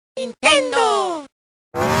Nintendo!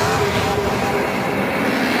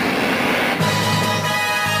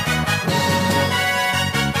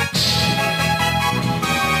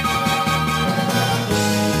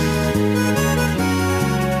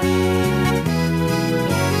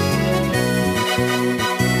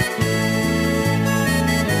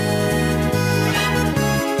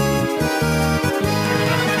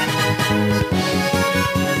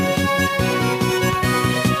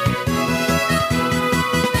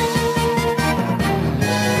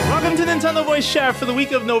 Nintendo Voice Chat for the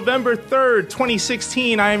week of November 3rd,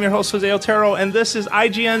 2016. I am your host, Jose Otero, and this is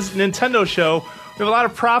IGN's Nintendo Show. We have a lot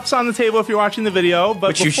of props on the table if you're watching the video. But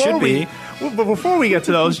which you should be. But before we get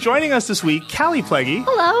to those, joining us this week, Callie Pleggy.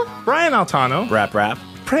 Hello. Brian Altano. Rap.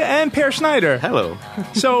 And Per Schneider. Hello.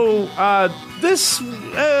 So, this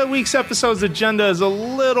week's episode's agenda is a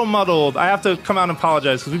little muddled. I have to come out and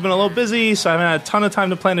apologize because we've been a little busy, so I haven't had a ton of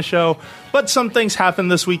time to plan the show. But some things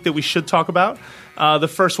happened this week that we should talk about. The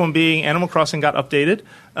first one being Animal Crossing got updated.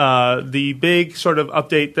 The big sort of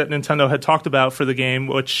update that Nintendo had talked about for the game,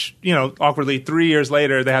 which, you know, awkwardly 3 years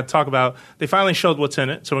later they had to talk about. They finally showed what's in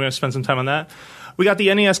it, so we're going to spend some time on that. We got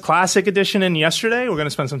the NES Classic Edition in yesterday. We're going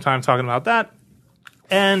to spend some time talking about that.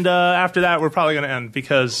 And after that, we're probably going to end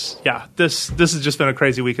because, yeah, this has just been a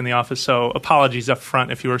crazy week in the office. So apologies up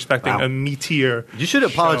front if you were expecting a meteor. You should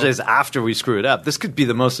apologize after we screw it up. This could be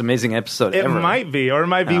the most amazing episode ever. It might be, or it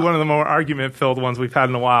might be one of the more argument-filled ones we've had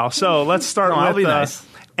in a while. So let's start with nice.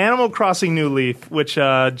 Animal Crossing New Leaf, which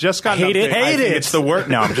just got an update. Hate it. It's the worst.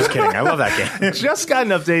 No, I'm just kidding. I love that game. Just got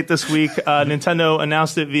an update this week. Nintendo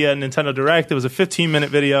announced it via Nintendo Direct. It was a 15-minute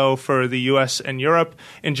video for the US and Europe.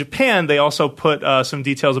 In Japan, they also put some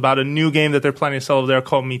details about a new game that they're planning to sell over there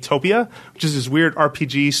called Miitopia, which is this weird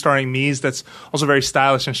RPG starring Miis that's also very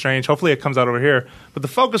stylish and strange. Hopefully it comes out over here. But the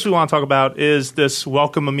focus we want to talk about is this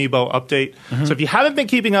Welcome Amiibo update. Mm-hmm. So if you haven't been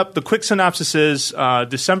keeping up, the quick synopsis is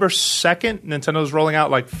December 2nd, Nintendo's rolling out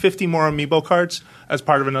like 50 more Amiibo cards as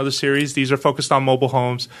part of another series. These are focused on mobile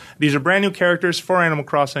homes. These are brand new characters for Animal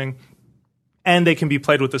Crossing, and they can be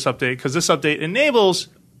played with this update because this update enables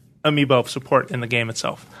Amiibo support in the game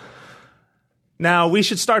itself. Now, we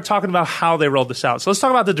should start talking about how they rolled this out. So let's talk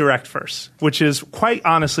about the Direct first, which is quite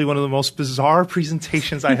honestly one of the most bizarre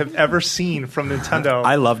presentations I have ever seen from Nintendo.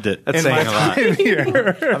 I loved it. That's saying a lot.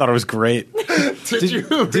 I thought it was great. Did you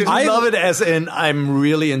love it as in I'm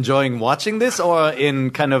really enjoying watching this, or in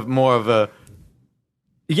kind of more of a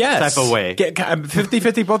type of way?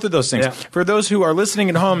 50-50, both of those things. Yeah. For those who are listening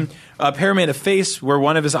at home, Per made a face where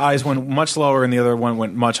one of his eyes went much lower and the other one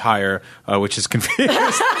went much higher, which is confusing.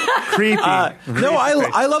 Creepy. No,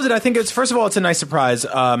 I loved it. I think first of all, it's a nice surprise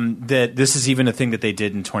that this is even a thing that they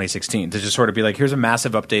did in 2016 to just sort of be like, here's a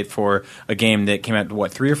massive update for a game that came out,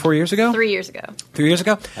 3 or 4 years ago? 3 years ago. 3 years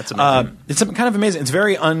ago? That's amazing. It's kind of amazing. It's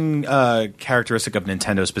very uncharacteristic of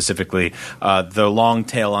Nintendo specifically. The long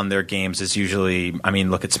tail on their games is usually, I mean,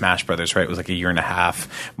 look at Smash Brothers, right? It was like a year and a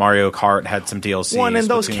half. Mario Kart had some DLC. Well, and in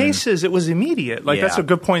those cases, it was immediate. Like, that's a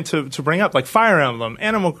good point to bring up. Like Fire Emblem,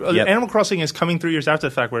 Animal Crossing is coming 3 years after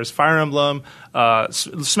the fact, whereas Fire Emblem,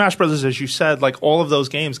 Smash Brothers, as you said, like all of those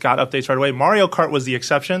games got updates right away. Mario Kart was the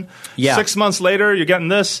exception. Yeah. 6 months later, you're getting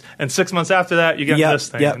this, and 6 months after that, you're getting this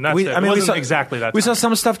thing. And that's it. It wasn't exactly that. We saw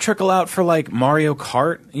some stuff trickle out for like Mario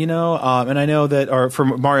Kart, you know, and I know that, or for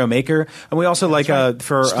Mario Maker, and we also for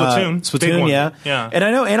Splatoon, yeah. And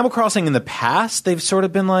I know Animal Crossing in the past, they've sort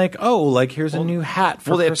of been like, here's a new hat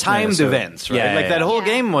for they have Christmas, timed events, right? Yeah, that whole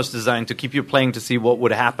game was designed to keep you playing to see what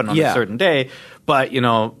would happen on a certain day. But, you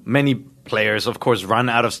know, many players, of course, run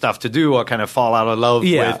out of stuff to do or kind of fall out of love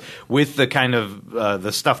with the kind of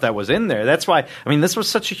the stuff that was in there. That's why, I mean, this was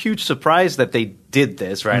such a huge surprise that they did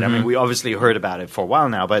this, right? Mm-hmm. I mean, we obviously heard about it for a while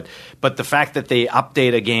now, but the fact that they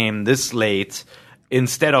update a game this late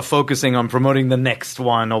instead of focusing on promoting the next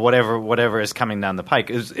one or whatever is coming down the pike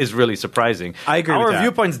is really surprising. I agree with that. Our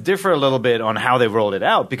viewpoints differ a little bit on how they rolled it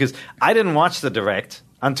out because I didn't watch the Direct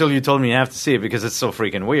until you told me you have to see it because it's so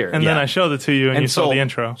freaking weird. And then I showed it to you and you saw the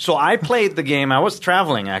intro. So I played the game. I was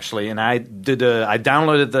traveling, actually, and I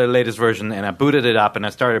downloaded the latest version and I booted it up and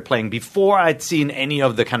I started playing before I'd seen any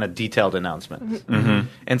of the kind of detailed announcements. Mm-hmm.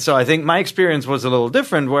 And so I think my experience was a little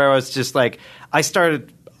different where I was just like, I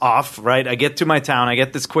started off, right? I get to my town, I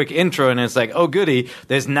get this quick intro, and it's like, oh, goody,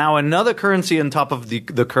 there's now another currency on top of the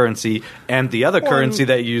currency and the other currency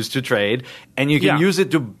that you use to trade, and you can use it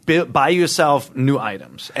to buy yourself new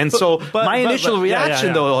items. And my initial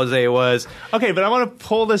reaction, though, Jose, was... Okay, but I want to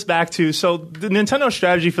pull this back to... So the Nintendo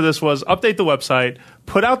strategy for this was update the website,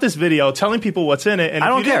 put out this video telling people what's in it, and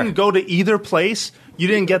if you didn't go to either place, you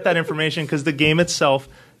didn't get that information because the game itself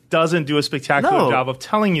doesn't do a spectacular job of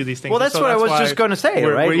telling you these things. Well, that's what I was just going to say,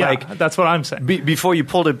 right? Like, that's what I'm saying. Before you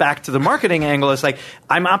pulled it back to the marketing angle, it's like,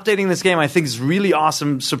 I'm updating this game. I think it's really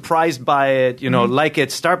awesome. Surprised by it, like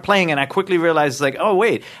it. Start playing, and I quickly realized, like, oh,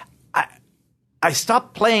 wait. I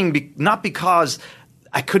stopped playing not because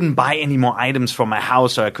I couldn't buy any more items for my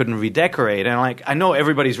house or I couldn't redecorate. And like, I know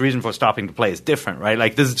everybody's reason for stopping to play is different, right?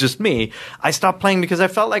 Like, this is just me. I stopped playing because I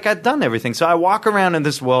felt like I'd done everything. So I walk around in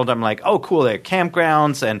this world. I'm like, oh, cool. There are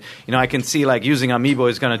campgrounds. And, I can see like using Amiibo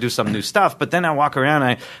is going to do some new stuff. But then I walk around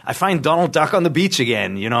and I find Donald Duck on the beach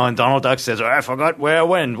again, and Donald Duck says, oh, I forgot where I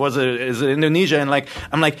went. Is it Indonesia? And like,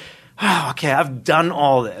 I'm like, oh, okay, I've done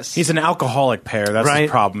all this. He's an alcoholic pear. That's his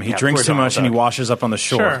problem. He drinks too much and he washes up on the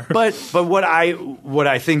shore. Sure. But what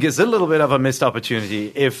I think is a little bit of a missed opportunity,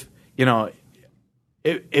 if I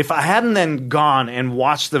hadn't then gone and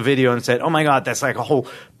watched the video and said, oh my God, that's like a whole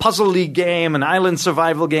puzzle league game, an island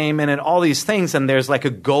survival game, and all these things, and there's like a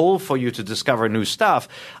goal for you to discover new stuff,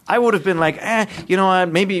 I would have been like, you know what,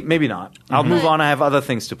 maybe not. I'll move on. I have other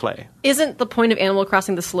things to play. Isn't the point of Animal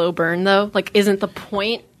Crossing the slow burn, though? Like, isn't the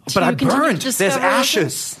point... But I burned. There's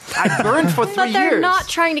ashes. I burned for 3 years. But they're not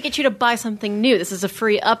trying to get you to buy something new. This is a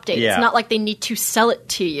free update. Yeah. It's not like they need to sell it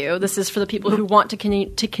to you. This is for the people who want to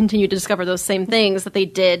continue to discover those same things that they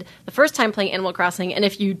did the first time playing Animal Crossing. And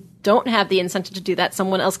if you don't have the incentive to do that,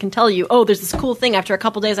 someone else can tell you, oh, there's this cool thing. After a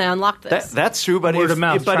couple days, I unlocked this. That's true. But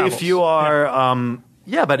if you are...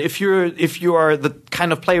 Yeah, but if you are the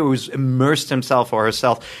kind of player who's immersed himself or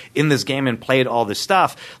herself in this game and played all this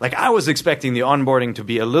stuff, like I was expecting the onboarding to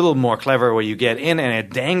be a little more clever, where you get in and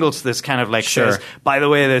it dangles this kind of like says, by the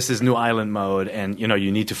way, there's this new island mode, and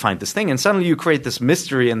you need to find this thing, and suddenly you create this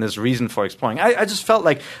mystery and this reason for exploring. I just felt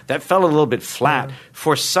like that fell a little bit flat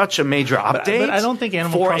for such a major update. But I don't think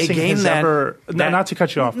Animal Crossing has ever. Not to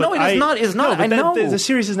cut you off. No, it is not. It's not. I know. The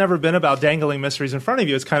series has never been about dangling mysteries in front of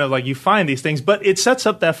you. It's kind of like you find these things, but it sets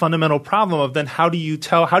up that fundamental problem of then how do you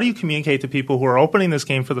communicate to people who are opening this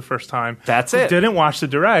game for the first time? That's it. Didn't watch the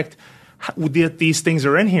direct. These things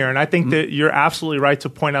are in here, and I think that you're absolutely right to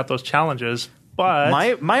point out those challenges. But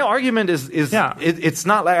my argument is it's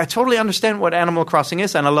not like I totally understand what Animal Crossing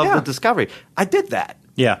is, and I love the discovery. I did that.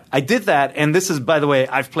 Yeah. I did that, and this is, by the way,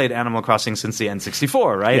 I've played Animal Crossing since the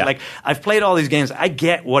N64, right? Yeah. Like, I've played all these games. I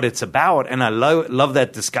get what it's about, and I love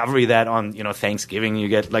that discovery that on, Thanksgiving you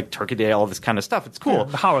get, like, Turkey Day, all this kind of stuff. It's cool. Yeah,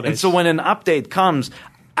 the holidays. And so when an update comes,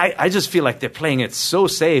 I just feel like they're playing it so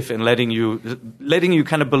safe and letting you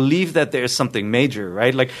kind of believe that there's something major,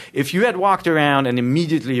 right? Like, if you had walked around and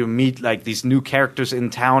immediately you meet like these new characters in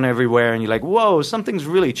town everywhere and you're like, whoa, something's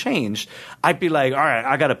really changed, I'd be like, all right,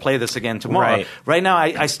 I got to play this again tomorrow. Right now,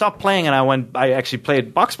 I stopped playing and I actually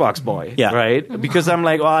played Box Boy, right? Because I'm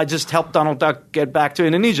like, I just helped Donald Duck get back to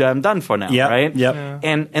Indonesia. I'm done for now, right? Yep. Yeah.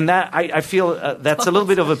 And that I feel that's a little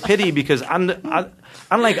bit of a pity because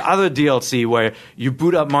unlike other DLC where you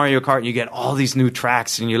boot up Mario Kart and you get all these new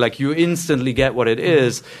tracks and you instantly get what it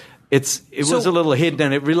is, It was a little hidden,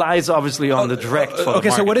 and it relies obviously on the direct. Okay,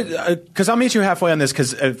 so what? Because I'll meet you halfway on this.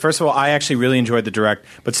 Because first of all, I actually really enjoyed the direct,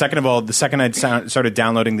 but second of all, the second I started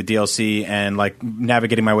downloading the DLC and like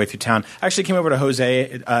navigating my way through town, I actually came over to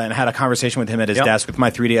Jose and had a conversation with him at his desk with my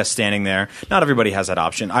 3DS standing there. Not everybody has that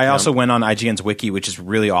option. I also went on IGN's wiki, which is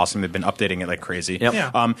really awesome. They've been updating it like crazy.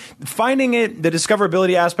 Finding it, the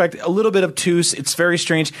discoverability aspect, a little bit obtuse. It's very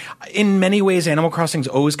strange. In many ways, Animal Crossing's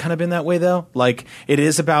always kind of been that way, though. Like it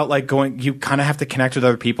is about like you kind of have to connect with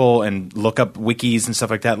other people and look up wikis and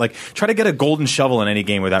stuff like that. Like try to get a golden shovel in any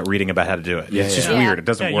game without reading about how to do it. It's just weird. It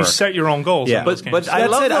doesn't work. You set your own goals. Yeah. But I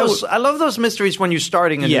love those mysteries when you're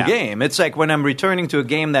starting a new game. It's like when I'm returning to a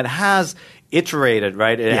game that has iterated,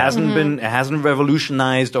 right? It hasn't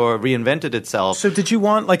revolutionized or reinvented itself. So did you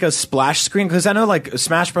want like a splash screen? Because I know like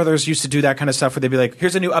Smash Brothers used to do that kind of stuff where they'd be like,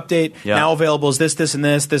 here's a new update, now available is this, and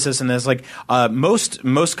this, and this. Like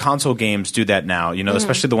most console games do that now,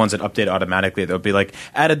 especially the ones that update automatically. They'll be like,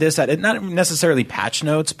 added this, not necessarily patch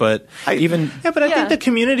notes, but I think the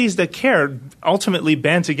communities that care ultimately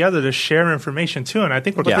band together to share information too. And I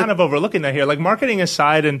think we're kind of overlooking that here. Like marketing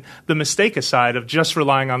aside and the mistake aside of just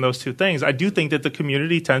relying on those two things, I do think that the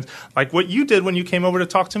community tends, like what you did when you came over to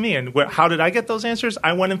talk to me, and how did I get those answers?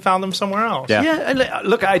 I went and found them somewhere else. Yeah,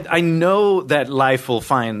 look, I know that life will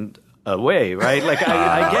find a way, right? Like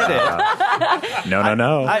I get it. No.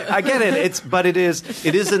 I get it. But it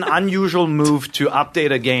is an unusual move to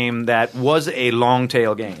update a game that was a long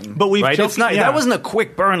tail game. But we've that wasn't a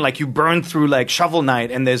quick burn like you burn through like Shovel Knight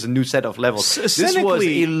and there's a new set of levels. This was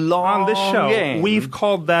a long on this show game. We've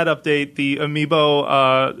called that update the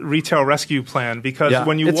Amiibo Retail Rescue Plan because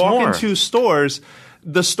when you walk into stores,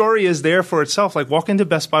 the story is there for itself. Like, walk into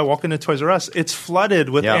Best Buy, walk into Toys R Us. It's flooded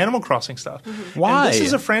with Animal Crossing stuff. Why? And this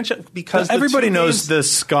is a franchise because everybody knows the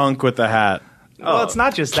skunk with the hat. Well, it's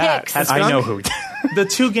not just that. I know who. The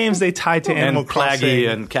two games they tied to Animal Crossing.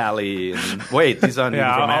 Plaggy and Callie. And wait, these aren't even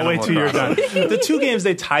from I'll Animal wait till you're done. Crossing. The two games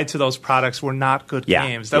they tied to those products were not good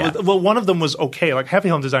games. Yeah. One of them was okay. Like, Happy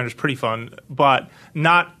Home Designer is pretty fun, but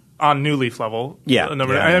not on New Leaf level.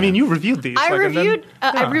 I mean, you reviewed these. I reviewed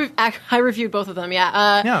both of them.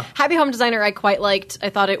 Happy Home Designer I quite liked. I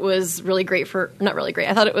thought it was really great not really great.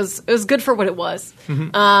 I thought it was good for what it was.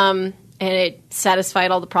 And it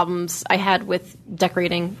satisfied all the problems I had with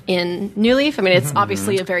decorating in New Leaf. I mean, it's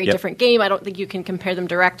obviously a very different game. I don't think you can compare them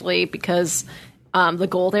directly because the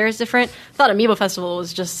goal there is different. I thought Amiibo Festival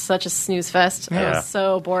was just such a snooze fest. I was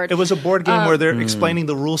so bored. It was a board game where they're explaining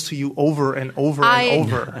the rules to you over and over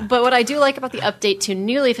and over. But what I do like about the update to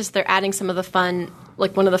New Leaf is they're adding some of the fun,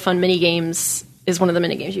 like one of the fun mini games is one of the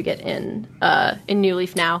mini games you get in New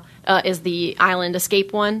Leaf now is the island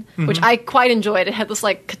escape one, which I quite enjoyed. It had this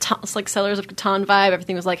like Settlers of Catan vibe.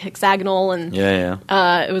 Everything was like hexagonal and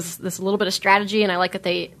it was this little bit of strategy. And I like that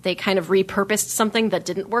they kind of repurposed something that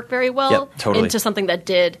didn't work very well into something that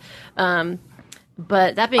did.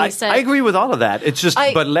 But that being said, I agree with all of that. It's just,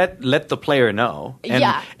 but let the player know,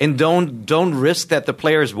 and don't risk that the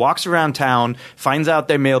player walks around town, finds out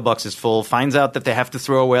their mailbox is full, finds out that they have to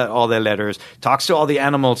throw away all their letters, talks to all the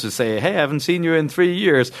animals to say, "Hey, I haven't seen you in 3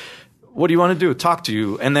 years. What do you want to do? Talk to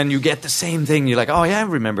you." And then you get the same thing. You're like, "Oh yeah, I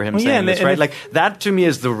remember him saying this," right? Like that to me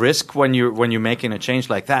is the risk when you're making a change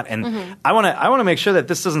like that. And I want to make sure that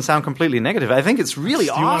this doesn't sound completely negative. I think it's really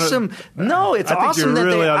awesome. It's awesome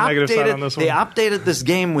that they updated this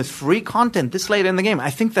game with free content this late in the game. I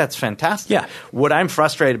think that's fantastic. Yeah. What I'm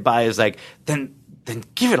frustrated by is like then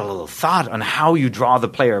give it a little thought on how you draw the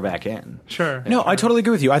player back in. Sure. No, I totally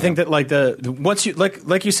agree with you. I think that like once you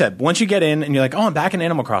like you said, once you get in and you're like, oh, I'm back in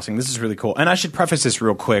Animal Crossing. This is really cool. And I should preface this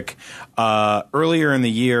real quick. Earlier in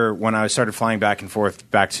the year, when I started flying back and forth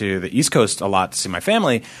back to the East Coast a lot to see my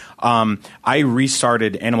family, I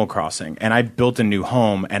restarted Animal Crossing and I built a new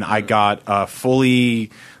home and I got a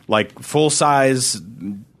full size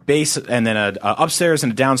base and then a upstairs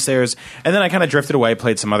and a downstairs, and then I kind of drifted away,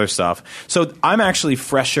 played some other stuff. So I'm actually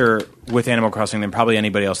fresher with Animal Crossing than probably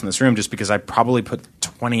anybody else in this room, just because I probably put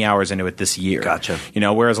 20 hours into it this year. Gotcha.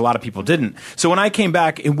 Whereas a lot of people didn't. So when I came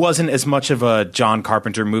back, it wasn't as much of a John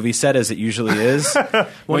Carpenter movie set as it usually is.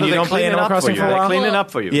 When you don't play Animal Crossing for a while, they clean it up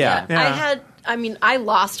for you. Yeah. I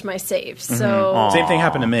lost my save, so same thing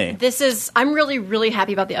happened to me. I'm really, really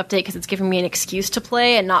happy about the update because it's giving me an excuse to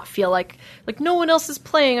play and not feel like no one else is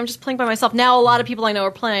playing. I'm just playing by myself. Now a lot of people I know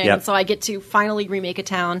are playing, and so I get to finally remake a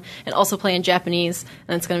town and also play in Japanese,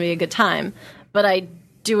 and it's going to be a good time. But I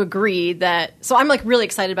do agree that, so I'm like really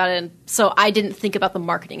excited about it, and so I didn't think about the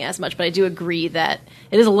marketing as much, but I do agree that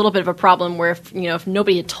it is a little bit of a problem where if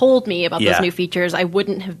nobody had told me about those new features, I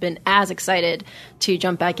wouldn't have been as excited to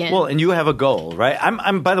jump back in. Well, and you have a goal, right?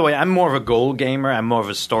 I'm by the way, I'm more of a goal gamer. I'm more of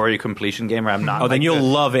a story completion gamer. I'm not. Oh, then you'll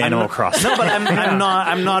love Animal Crossing. No, but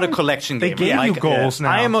I'm not a collection gamer. They gave you goals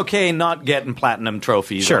now. I am okay not getting platinum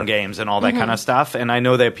trophies on games and all that kind of stuff. And I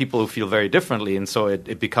know there are people who feel very differently, and so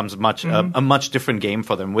it becomes a much different game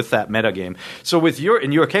for them with that meta game. So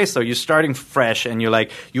in your case though, you're starting fresh and you're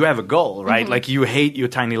like, you have a goal, right? Like you hate your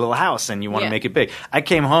tiny little house and you want to make it big. I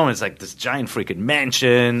came home, it's like this giant freaking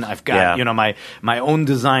mansion. I've got my own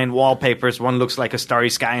design wallpapers. One looks like a starry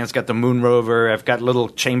sky and it's got the moon rover. I've got a little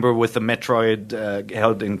chamber with the Metroid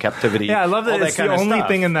held in captivity. Yeah, I love that. It's the only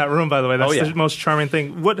thing in that room, by the way. That's the most charming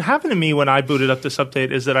thing. What happened to me when I booted up this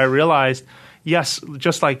update is that I realized, yes,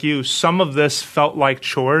 just like you, some of this felt like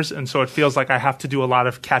chores, and so it feels like I have to do a lot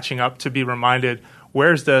of catching up to be reminded,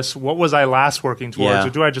 where's this? What was I last working towards? Or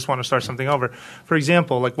do I just want to start something over? For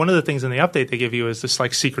example, like one of the things in the update they give you is this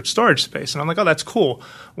like secret storage space. And I'm like, oh, that's cool.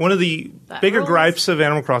 One of the bigger gripes of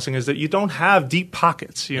Animal Crossing is that you don't have deep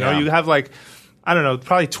pockets. You have like, I don't know,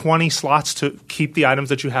 probably 20 slots to keep the items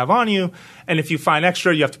that you have on you. And if you find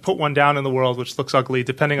extra, you have to put one down in the world, which looks ugly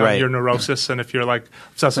depending on your neurosis and if you're like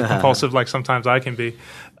obsessive compulsive like sometimes I can be.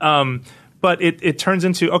 But it turns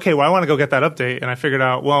into, okay, well, I want to go get that update. And I figured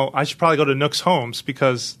out, well, I should probably go to Nook's Homes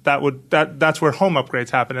because that's where home upgrades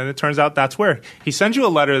happen. And it turns out that's where. He sends you a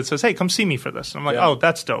letter that says, hey, come see me for this. And I'm like, oh,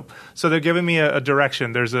 that's dope. So they're giving me a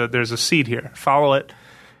direction. There's a seed here. Follow it.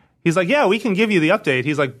 He's like, yeah, we can give you the update.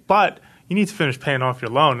 He's like, but you need to finish paying off your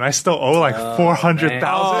loan. And I still owe like $400,000.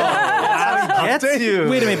 gets you.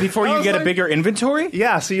 Wait a minute, before you get a bigger inventory?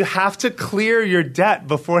 Yeah, so you have to clear your debt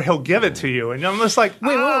before he'll give it to you. And I'm just like,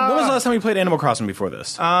 wait, when was the last time you played Animal Crossing before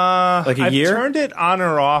this? Like a year? I've turned it on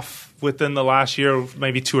or off within the last year,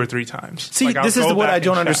 maybe 2 or 3 times. See, like, this is what I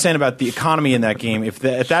don't understand about the economy in that game. If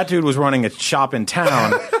that dude was running a shop in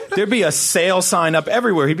town, there'd be a sale sign up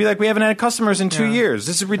everywhere. He'd be like, we haven't had customers in 2 years.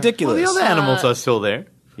 This is ridiculous. Well, the other animals are still there.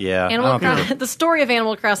 Yeah, the story of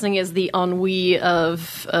Animal Crossing is the ennui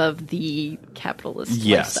of the capitalist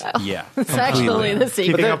lifestyle. Yeah, it's actually the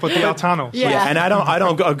secret. Keeping up with the Altanos. Yeah. And I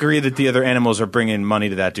don't agree that the other animals are bringing money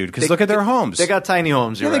to that dude because look at their homes. They got tiny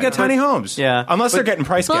homes. They got tiny homes. Yeah, unless they're getting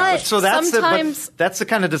price gouged. So that's sometimes that's the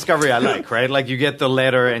kind of discovery I like, right? Like you get the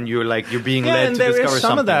letter and you're being led and to there discover is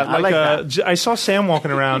some something. of that. I like that. I saw Sam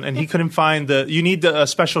walking around and he couldn't find you need a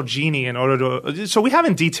special genie in order to. So we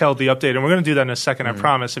haven't detailed the update, and we're going to do that in a second. I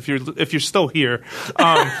promise. If you're still here,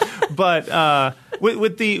 but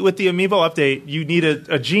with the Amiibo update, you need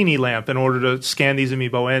a genie lamp in order to scan these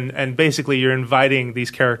Amiibo in, and basically you're inviting these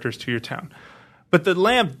characters to your town. But the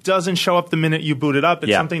lamp doesn't show up the minute you boot it up.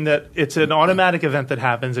 It's something it's an automatic event that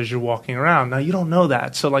happens as you're walking around. Now you don't know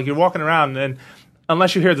that, so like you're walking around and.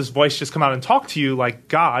 Unless you hear this voice just come out and talk to you like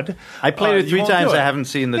God. I played it 3 times. I haven't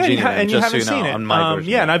seen the genie lamp, you haven't seen it on my version.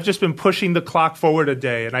 Yeah, and I've just been pushing the clock forward a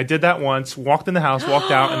day, and I did that once. Walked in the house, walked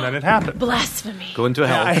out, and then it happened. Blasphemy. Going to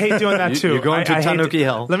hell. I hate doing that too. You're going to Tanuki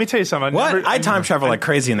hell. Let me tell you something. I time travel like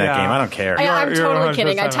crazy in that game. I don't care. I'm totally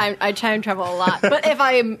kidding. I time travel a lot. But if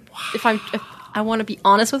I want to be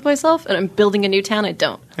honest with myself and I'm building a new town, I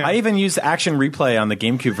don't. I even used Action Replay on the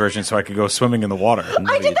GameCube version so I could go swimming in the water.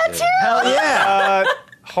 I did that too. Hell yeah.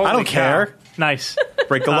 I don't care. Nice.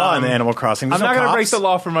 Break the law in Animal Crossing. I'm not going to break the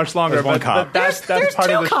law for much longer, but that's there's part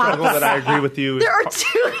of the cops. struggle that I agree with you. There are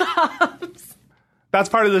 2 cops. That's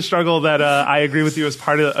part of the struggle that I agree with you as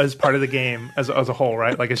part of the game as a whole,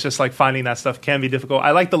 right? Like it's just like finding that stuff can be difficult.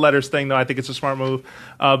 I like the letters thing though. I think it's a smart move.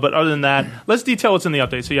 But other than that, let's detail what's in the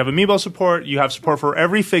update. So you have Amiibo support. You have support for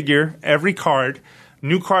every figure, every card.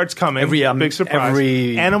 New cards coming. Big surprise.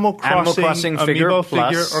 Every Animal Crossing figure or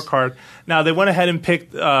card. Now they went ahead and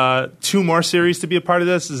picked 2 more series to be a part of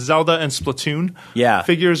this: Zelda and Splatoon. Yeah,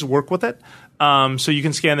 figures work with it. So you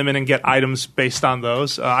can scan them in and get items based on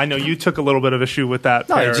those. I know you took a little bit of issue with that.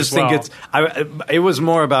 No, I just think it was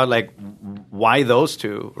more about like why those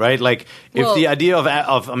 2, right? Like if the idea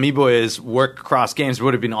of Amiibo is work across games, it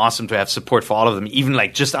would have been awesome to have support for all of them, even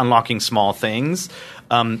like just unlocking small things.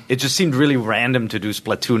 It just seemed really random to do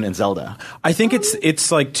Splatoon and Zelda. I think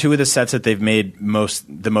it's like 2 of the sets that they've made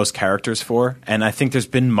the most characters for, and I think there's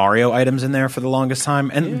been Mario items in there for the longest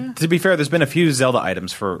time. And to be fair, there's been a few Zelda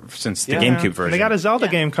items since the GameCube version. And they got a Zelda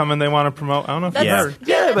game coming. They want to promote. I don't know if you heard.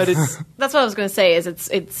 Yeah, but that's what I was going to say. Is it's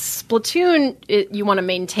Splatoon? You want to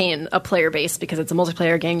maintain a player base because it's a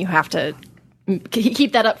multiplayer game. You have to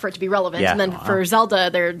keep that up for it to be relevant. Yeah. And then for Zelda,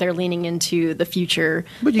 they're leaning into the future.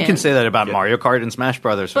 But you can say that about Mario Kart and Smash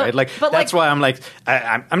Brothers, right? Like that's why I'm like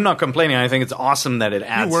I'm not complaining. I think it's awesome that it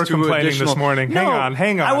adds. You were complaining additional this morning. No,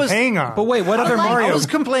 hang on. But wait, what other Mario? I was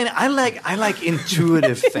complaining. I like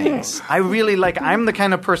intuitive things. I really like. I'm the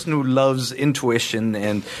kind of person who loves intuition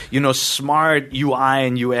and smart UI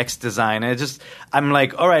and UX design. I'm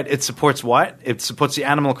like, all right, it supports what? It supports the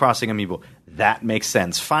Animal Crossing Amiibo. That makes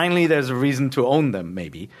sense. Finally, there's a reason to own them,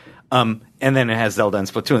 maybe. And then it has Zelda and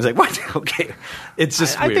Splatoon. It's like, what? Okay. It's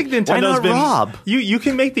just weird. I think Nintendo's Why not been... Rob? You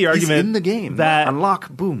can make the argument... He's in the game. That unlock,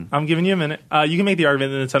 boom. I'm giving you a minute. You can make the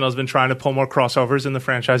argument that Nintendo's been trying to pull more crossovers in the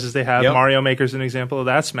franchises they have. Yep. Mario Maker's an example of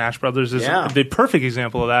that. Smash Brothers is the perfect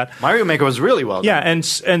example of that. Mario Maker was really well done. Yeah,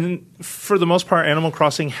 and for the most part, Animal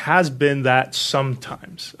Crossing has been that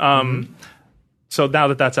sometimes. So now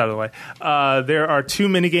that that's out of the way, there are 2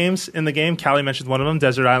 mini-games in the game. Callie mentioned one of them,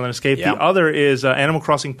 Desert Island Escape. Yep. The other is Animal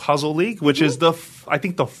Crossing Puzzle League, which is I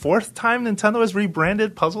think the 4th time Nintendo has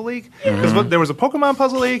rebranded Puzzle League. Because there was a Pokemon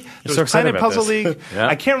Puzzle League, there was Planet Puzzle League. Yeah.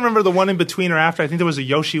 I can't remember the one in between or after. I think there was a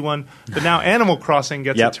Yoshi one. But now Animal Crossing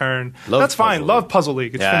gets a turn. That's fine. Love Puzzle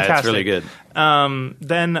League. It's fantastic. It's really good.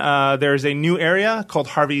 Then there's a new area called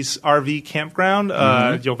Harvey's RV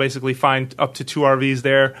Campground. You'll basically find up to 2 RVs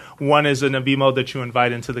there. One is an Amiibo that you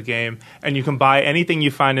invite into the game, and you can buy anything you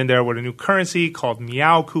find in there with a new currency called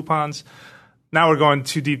Meow coupons. Now we're going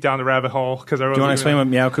too deep down the rabbit hole because do you want to explain what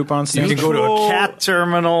Meow coupons stand for? You can go to a cat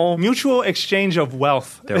terminal. Mutual exchange of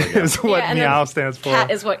wealth is what Meow stands for. Cat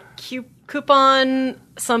is what coupon.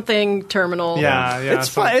 something terminal. Yeah. It's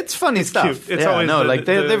funny stuff. Cute. It's always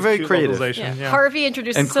they're very creative. Yeah. Harvey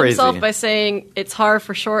introduces himself by saying it's har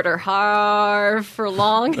for short or har for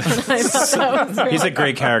long. And I thought that was He's a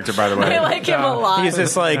great character, by the way. I like him a lot. He's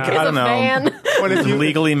just like, I don't know,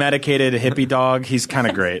 legally medicated hippie dog. He's kind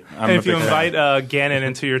of great. And if you invite Ganon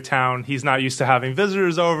into your town, he's not used to having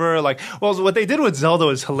visitors over. What they did with Zelda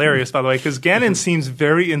is hilarious, by the way, because Ganon seems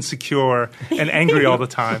very insecure and angry all the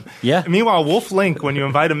time. Yeah. Meanwhile, Wolf Link, when you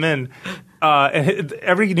invite him in,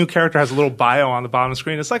 every new character has a little bio on the bottom of the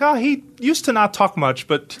screen. It's like, he used to not talk much,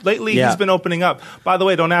 but lately he's been opening up. By the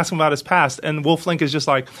way, don't ask him about his past. And Wolf Link is just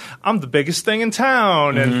like, I'm the biggest thing in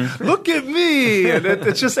town, and look at me. And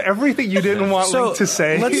it's just everything you didn't want Link to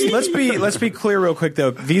say. Let's be clear real quick,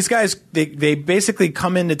 though. These guys, they basically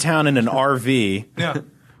come into town in an RV,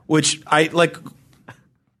 which I like.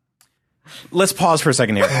 Let's pause for a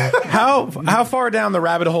second here. How far down the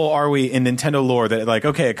rabbit hole are we in Nintendo lore that, like,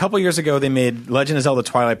 okay, a couple years ago they made Legend of Zelda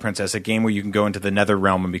Twilight Princess, a game where you can go into the Nether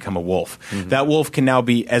Realm and become a wolf. That wolf can now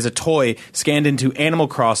be, as a toy, scanned into Animal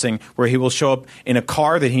Crossing, where he will show up in a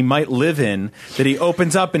car that he might live in, that he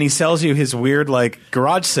opens up and he sells you his weird, like,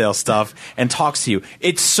 garage sale stuff and talks to you.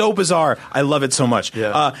 It's so bizarre. I love it so much.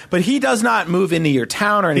 Yeah. But he does not move into your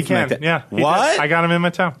town or anything like that. Yeah. What? I got him in my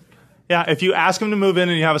town. Yeah, if you ask him to move in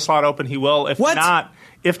and you have a slot open, he will. If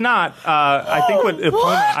not, I think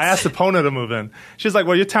I asked Epona to move in. She's like,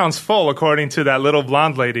 well, your town's full, according to that little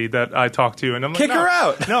blonde lady that I talked to. And I'm like, kick her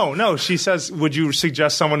out. No. She says, would you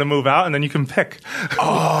suggest someone to move out? And then you can pick.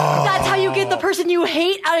 Oh. That's how you get the person you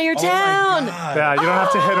hate out of your town. Yeah, you don't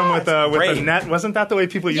have to hit him with a net. Wasn't that the way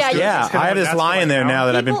people used to? Yeah, I have this lion there now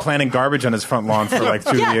that I've been planting garbage on his front lawn for like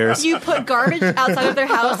 2 years. You put garbage outside of their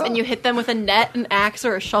house and you hit them with a net, an axe,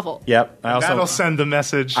 or a shovel. Yep. That'll send the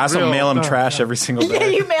message. I also mail them trash every single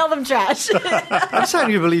day. Yeah, you mail them trash. I'm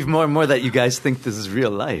starting to believe more and more that you guys think this is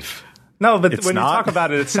real life. No, but when you talk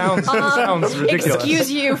about it sounds ridiculous.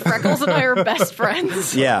 Excuse you, Freckles and I are best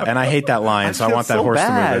friends. Yeah, and I hate that lion, so I want that horse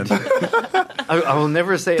bad. to move in. I will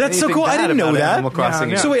never say that's anything so cool. bad I didn't know that. Animal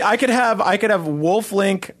Crossing. So wait, I could have Wolf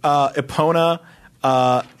Link, Epona,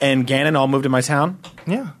 and Ganon all moved to my town.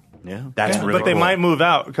 Yeah, that's really But they cool. might move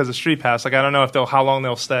out because of Street Pass. Like, I don't know how long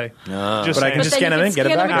they'll stay. But I can just scan them in, get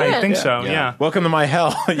it back. I think so. Yeah. Welcome to my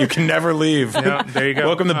hell. You can never leave. Yeah, there you go.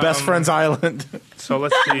 Welcome to Best Friends Island. So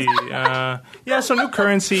let's see. So new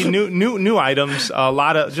currency, new items, a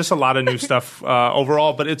lot of new stuff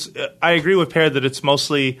overall. But I agree with Pear that it's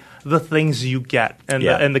mostly the things you get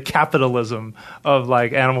and the capitalism of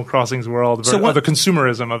like Animal Crossing's world, or the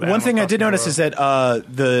consumerism of. One thing I did notice is that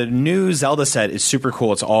the new Zelda set is super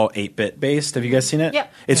cool. It's all 8-bit based. Have you guys seen it?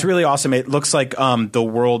 Yep. It's really awesome. It looks like the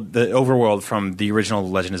overworld from the original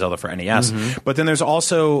Legend of Zelda for NES. But then there's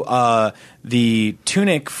also the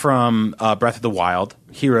tunic from Breath of the Wild,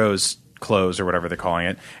 Heroes clothes or whatever they're calling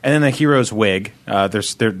it, and then the hero's wig.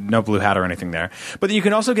 There's no blue hat or anything there, but you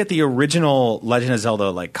can also get the original Legend of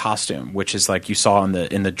Zelda like costume, which is like you saw in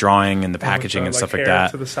the drawing and the packaging and stuff like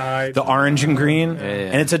that. To the side, the orange and green,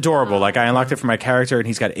 and it's adorable. Like I unlocked it for my character, and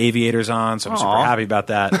he's got aviators on, so I'm super happy about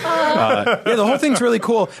that. The whole thing's really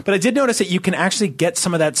cool. But I did notice that you can actually get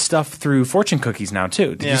some of that stuff through fortune cookies now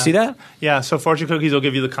too. Did you see that? Yeah. So fortune cookies will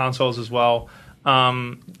give you the consoles as well.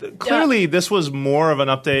 Clearly, this was more of an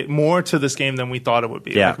update, more to this game than we thought it would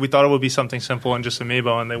be. Yeah. Like, we thought it would be something simple and just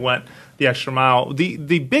amiibo, and they went the extra mile. The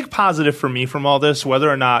big positive for me from all this, whether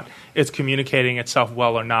or not it's communicating itself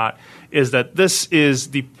well or not, is that this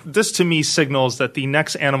to me signals that the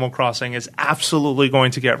next Animal Crossing is absolutely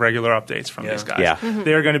going to get regular updates from these guys. Yeah.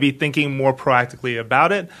 They're going to be thinking more proactively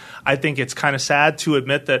about it. I think it's kind of sad to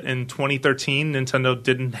admit that in 2013, Nintendo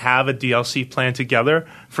didn't have a DLC plan together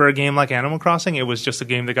for a game like Animal Crossing. It was just a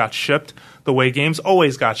game that got shipped the way games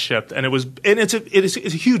always got shipped, and it's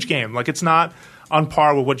a huge game. Like, it's not on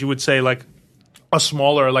par with what you would say like a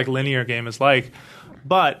smaller like linear game is like.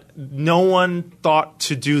 But no one thought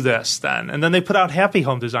to do this then. And then they put out Happy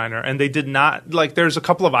Home Designer, and they did not, like, there's a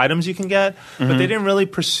couple of items you can get, but they didn't really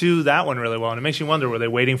pursue that one really well. And it makes you wonder, were they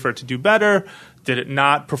waiting for it to do better? Did it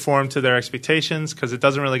not perform to their expectations? Because it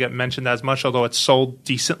doesn't really get mentioned as much, although it's sold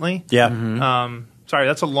decently. Yeah. Sorry,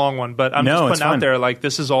 that's a long one, but I'm just putting out there, like,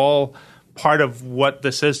 this is all part of what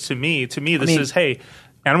this is to me. To me, this is, hey,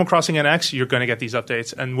 Animal Crossing NX, you're going to get these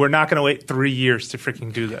updates, and we're not going to wait 3 years to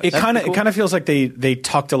freaking do this. It kind of feels like they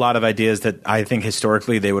tucked a lot of ideas that I think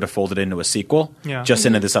historically they would have folded into a sequel, just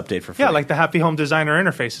into this update for free. Yeah, like the Happy Home Designer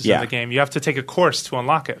interfaces in the game. You have to take a course to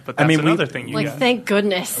unlock it, but that's another thing you get. Thank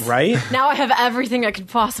goodness. Right? Now I have everything I could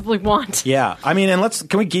possibly want. Yeah. I mean, and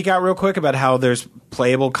can we geek out real quick about how there's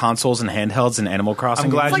playable consoles and handhelds in Animal Crossing.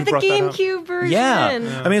 I'm glad it's like the GameCube version.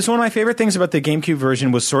 Yeah. I mean, it's one of my favorite things about the GameCube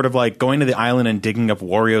version was sort of like going to the island and digging up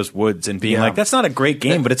Wario's woods and being like, that's not a great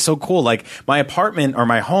game, but it's so cool. Like my apartment or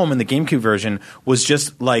my home in the GameCube version was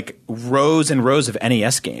just like rows and rows of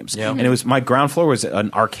NES games. And it was my ground floor was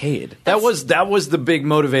an arcade. That was the big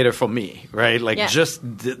motivator for me, right? Like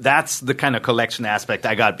that's the kind of collection aspect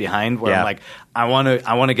I got behind where I'm like, I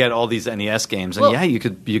want to get all these NES games, and you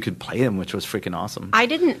could play them, which was freaking awesome. I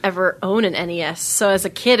didn't ever own an NES, so as a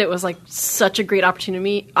kid, it was like such a great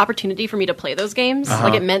opportunity for me to play those games.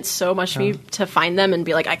 Like it meant so much to me to find them and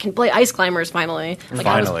be like, I can play Ice Climbers finally. Like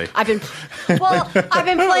I've been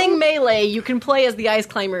playing Melee. You can play as the Ice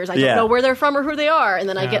Climbers. I don't know where they're from or who they are, and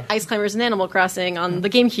then I get Ice Climbers in Animal Crossing on the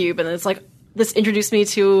GameCube, and it's like. This introduced me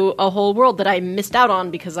to a whole world that I missed out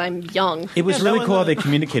on because I'm young. It was really cool how they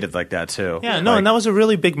communicated like that, too. Yeah, and that was a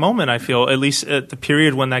really big moment, I feel, at least at the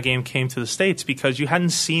period when that game came to the States, because you hadn't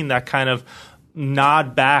seen that kind of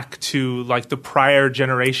nod back to like the prior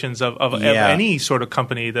generations of any sort of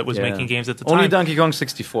company that was making games at the time. Only Donkey Kong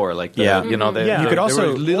 64, like you could also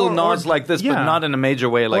there were little nods like this, but not in a major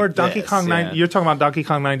way like or Donkey Kong 90. You're talking about Donkey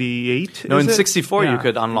Kong 98? No, in 64 you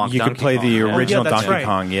could unlock. You could play Kong. the original Donkey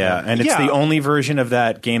Kong, and it's the Yeah. only version of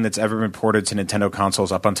that game that's ever been ported to Nintendo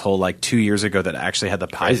consoles up until like 2 years ago that actually had the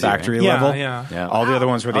Pie Factory level. Yeah. All the other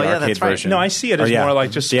ones were the arcade version. No, I see it as more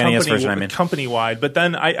like just the NES version, company-wide. But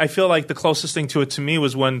then I feel like the closest thing to it to me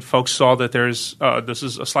was when folks saw that there's this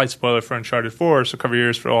is a slight spoiler for Uncharted 4, so cover your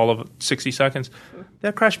ears for all of 60 seconds. They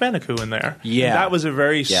have Crash Bandicoot in there. Yeah. And that was a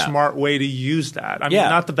very smart way to use that. I mean,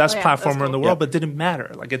 not the best platformer in the world, but it didn't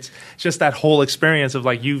matter. Like it's just that whole experience of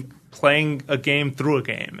like you playing a game through a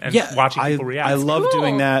game and watching people react. I love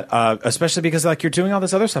doing that, especially because like you're doing all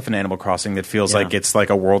this other stuff in Animal Crossing that feels like it's like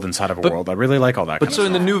a world inside of a world. I really like all that. But so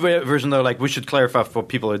in the new version, though, like we should clarify for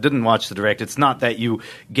people who didn't watch the Direct, it's not that you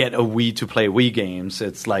get a Wii to play Wii games.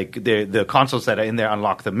 It's like the consoles that are in there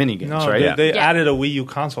unlock the mini games, right? They added a Wii U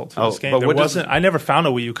console to this game. I never found a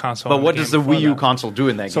Wii U console. But what does the Wii U console do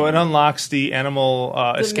in that game? So it unlocks the Animal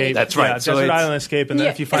Escape. That's right. Desert Island Escape, and then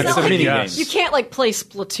if you find it's a mini game. You can't like play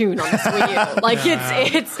Splatoon on this Wii U. Like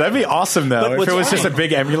it's that'd be awesome though if it was just a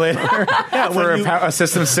big emulator for a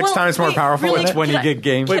system 6 times more powerful. Really, when you get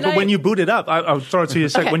games. Wait, but when you boot it up, I'll throw it to you in a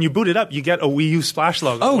sec. Okay. When you boot it up, you get a Wii U splash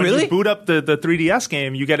logo. Oh, when really? you boot up the 3DS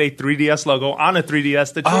game, you get a 3DS logo on a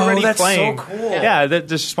 3DS that you're already that's playing. so cool. Yeah,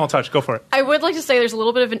 just a small touch. Go for it. I would like to say there's a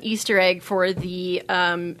little bit of an Easter egg for the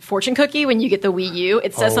fortune cookie when you get the Wii U.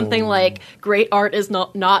 It says something like, great art is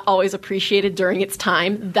not always appreciated during its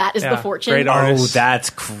time. That is the fortune. Great artists. That's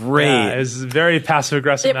great. Yeah, it's a very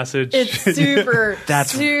passive-aggressive message. It's super,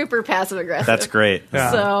 super passive-aggressive. That's great.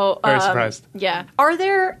 Yeah. So, very surprised. Yeah. Are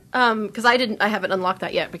there, because I haven't unlocked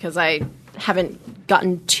that yet because I haven't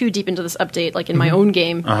gotten too deep into this update, like in my own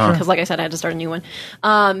game, because like I said, I had to start a new one.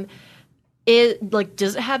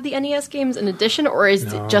 Does it have the NES games in addition, or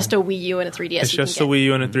is it just a Wii U and a 3DS? It's just a Wii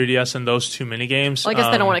U and a 3DS and those 2 mini games. Well, I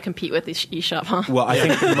guess they don't want to compete with the eShop, huh? Well, I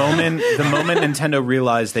think the moment Nintendo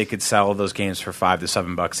realized they could sell those games for $5 to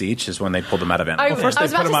 $7 each is when they pulled them out of Animal. First they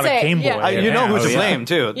put them on a Game Boy. You know who to blame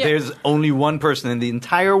too. Yeah. There's only one person in the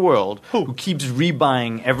entire world who keeps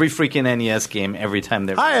rebuying every freaking NES game every time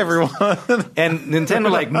they're Hi everyone. And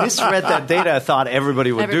Nintendo misread that data, thought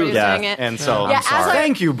everybody would do that, doing it. And so Yeah,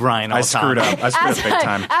 thank you, Brian. I screwed up. I screwed up big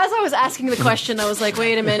time. As I was asking the question, I was like,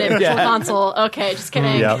 wait a minute, virtual console. Okay, just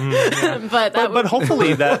kidding. But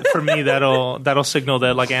hopefully that for me that'll signal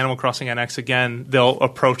that like Animal Crossing NX again, they'll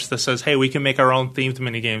approach this as, hey, we can make our own themed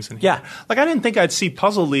mini games in here. Yeah. Like I didn't think I'd see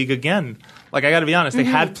Puzzle League again. Like, I got to be honest, they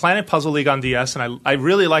had Planet Puzzle League on DS, and I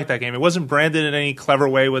really liked that game. It wasn't branded in any clever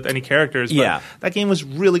way with any characters, but that game was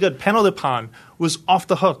really good. Panel de Pan was off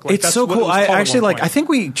the hook. Like, it's so cool. I actually I think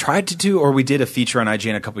we tried to do, or we did a feature on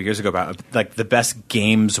IGN a couple years ago about like the best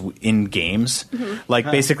games in games. Like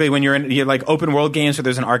basically when you're like open world games where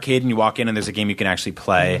there's an arcade and you walk in and there's a game you can actually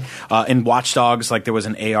play. In Watch Dogs, like there was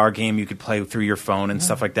an AR game you could play through your phone and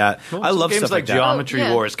stuff like that. Well, I love games stuff like that.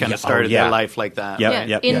 Geometry Wars kind of started their life like that.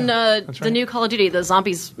 In the new Call of Duty, the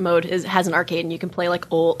Zombies mode has an arcade and you can play you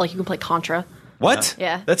can play Contra. What?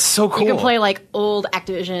 Yeah. That's so cool. You can play like old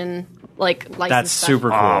Activision licensed That's stuff. super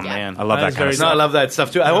cool. Oh man, I love that kind of stuff. I love that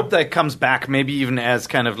stuff too. I hope that comes back, maybe even as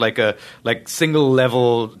kind of like single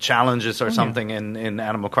level challenges or something in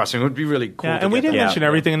Animal Crossing. It would be really cool. Yeah, and we didn't mention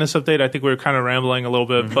everything in this update. I think we were kind of rambling a little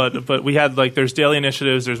bit, but we had there's daily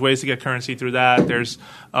initiatives. There's ways to get currency through that. There's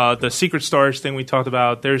the secret storage thing we talked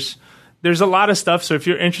about. There's there's a lot of stuff. So if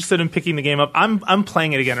you're interested in picking the game up, I'm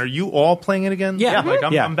playing it again. Are you all playing it again? Yeah, like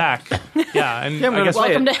I'm back. Yeah, and I'm I guess play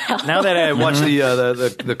welcome it. to hell. Now that I watched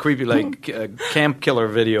the creepy camp killer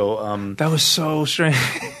video, that was so strange.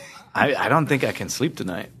 I don't think I can sleep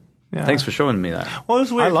tonight. Yeah. Thanks for showing me that. Well, it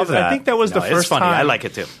was weird. I love that. I think that was the It's first funny. time. I like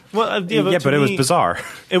it too. Well, but it was bizarre.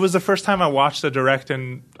 It was the first time I watched the Direct,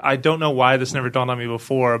 and I don't know why this never dawned on me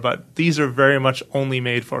before, but these are very much only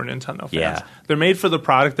made for Nintendo fans. Yeah. They're made for the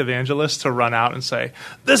product evangelists to run out and say,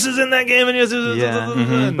 "This is in that game,"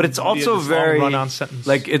 and But it's also very run-on sentence.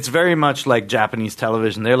 like it's very much like Japanese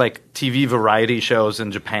television. They're like TV variety shows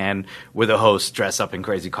in Japan where the hosts dress up in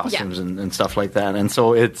crazy costumes and stuff like that. And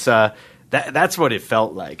so it's that's what it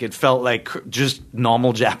felt like. It felt like just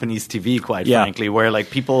normal Japanese TV, quite frankly, where like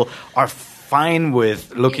people are fine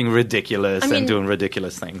with looking ridiculous and doing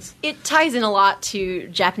ridiculous things. It ties in a lot to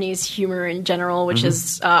Japanese humor in general, which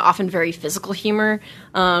is often very physical humor.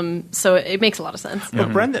 So it makes a lot of sense.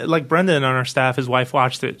 But Brendan on our staff, his wife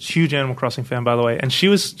watched it. Huge Animal Crossing fan, by the way, and she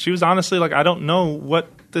was honestly like, I don't know what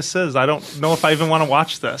this is. I don't know if I even want to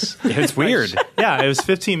watch this. It's weird. Yeah, it was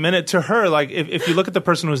 15 minutes to her. Like, if you look at the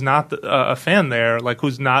person who's not a fan there, like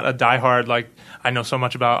who's not a diehard, like I know so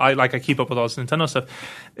much about, I keep up with all this Nintendo stuff.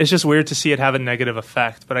 It's just weird to see it have a negative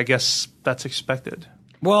effect, but I guess that's expected.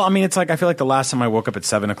 Well, I mean, it's like I feel like the last time I woke up at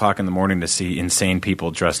 7 o'clock in the morning to see insane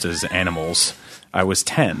people dressed as animals, I was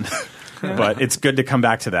 10. But it's good to come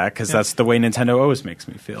back to that because that's the way Nintendo always makes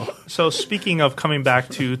me feel. So speaking of coming back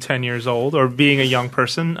to 10 years old or being a young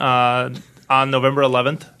person, on November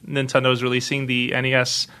 11th, Nintendo is releasing the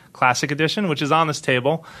NES Classic Edition, which is on this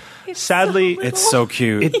table. Sadly, it's so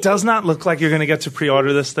cute. It does not look like you're going to get to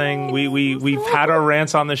pre-order this thing. We've had our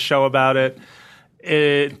rants on this show about it.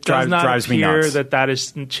 It does not appear that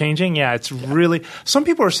is changing. Yeah, it's really... Some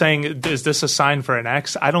people are saying, is this a sign for an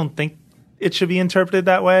X? I don't think it should be interpreted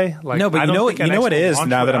that way. Like, no, but you know what it is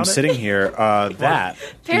now that I'm sitting here? That.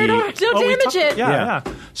 Paradox, don't damage it. Yeah.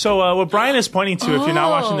 So what Brian is pointing to, if you're not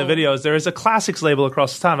watching the videos, there is a classics label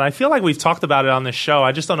across the top. And I feel like we've talked about it on this show.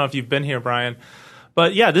 I just don't know if you've been here, Brian.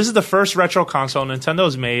 But yeah, this is the first retro console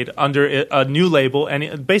Nintendo's made under a new label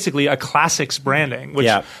and basically a classics branding. Which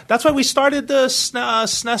that's why we started the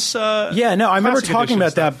SNES. I remember talking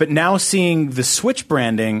about that. But now seeing the Switch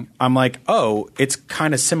branding, I'm like, oh, it's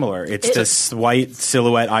kind of similar. It's this white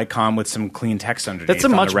silhouette icon with some clean text underneath. That's a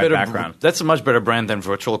much better background. That's a much better brand than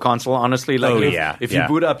Virtual Console, honestly. Like if you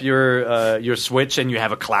boot up your Switch and you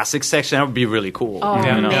have a classics section, that would be really cool. Oh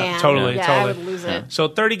man, totally. I would lose it. So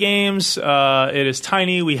 30 games. It is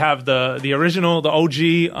tiny. We have the original, the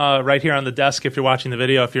OG, right here on the desk. If you're watching the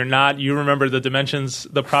video, if you're not, you remember the dimensions,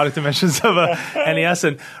 the product dimensions of a NES.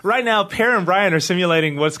 And right now, Per and Brian are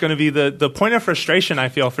simulating what's going to be the point of frustration, I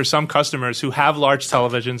feel, for some customers who have large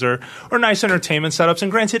televisions or nice entertainment setups.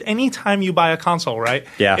 And granted, anytime you buy a console, right?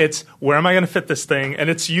 Yeah. It's where am I going to fit this thing,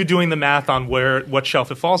 and it's you doing the math on what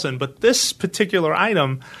shelf it falls in. But this particular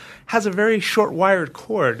item has a very short wired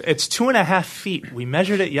cord. It's 2.5 feet. We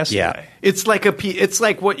measured it yesterday. Yeah. It's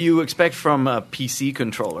like what you expect from a PC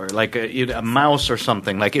controller, like a mouse or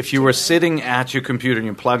something. Like if you were sitting at your computer and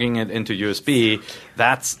you're plugging it into USB,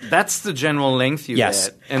 that's the general length you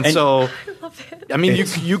get. And so, I mean,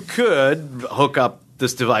 you could hook up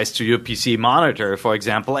this device to your PC monitor, for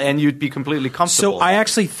example, and you'd be completely comfortable. So I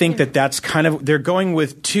actually think that's kind of, they're going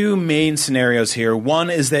with two main scenarios here. One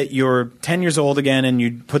is that you're 10 years old again and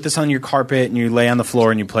you put this on your carpet and you lay on the floor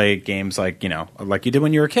and you play games like you did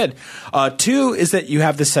when you were a kid. Two is that you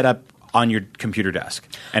have this set up on your computer desk.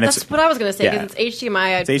 And that's what I was going to say, because it's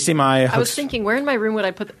HDMI. It's HDMI. I was thinking, where in my room would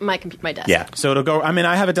I put my desk? Yeah, so it'll go. I mean,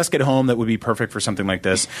 I have a desk at home that would be perfect for something like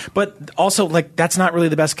this, but also like that's not really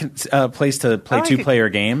the best place to play two-player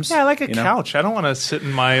games. Yeah, I like a couch. I don't want to sit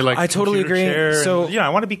in my I totally agree. Chair so I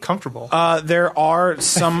want to be comfortable. There are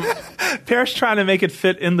some. Parrish trying to make it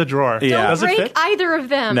fit in the drawer. Yeah. Don't break either of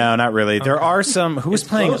them. No, not really. Okay. There are some. Who's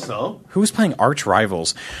playing Arch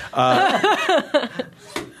Rivals?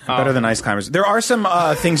 Better than Ice Climbers. There are some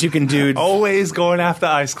things you can do. Always going after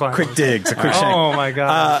Ice Climbers. Quick digs, a quick shank. Oh, my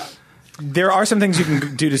God. There are some things you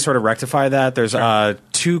can do to sort of rectify that. There's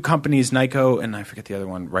two companies, Nyko and I forget the other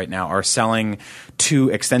one right now, are selling two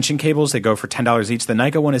extension cables. They go for $10 each. The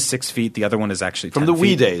Nyko one is 6 feet. The other one is actually 10 From the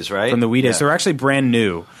feet. Wii days, right? From the Wii days. They're actually brand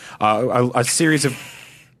new. A series of...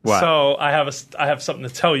 What? So I have something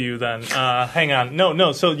to tell you then. Hang on.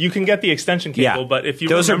 No. So you can get the extension cable, but if you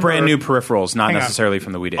those are brand new peripherals, not necessarily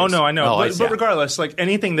from the Wii days. Oh no, I know. But regardless, like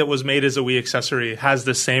anything that was made as a Wii accessory has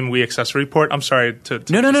the same Wii accessory port. I'm sorry to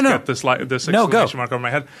get this exclamation mark over my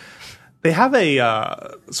head. They have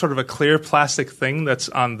a sort of a clear plastic thing that's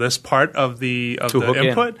on this part of the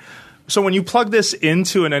input. So when you plug this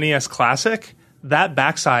into an NES Classic, that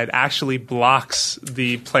backside actually blocks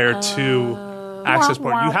the Player 2 access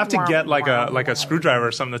port. You have to get like a screwdriver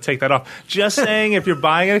or something to take that off. Just saying, if you're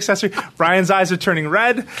buying an accessory, Brian's eyes are turning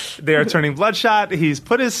red. They are turning bloodshot. He's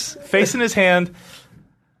put his face in his hand.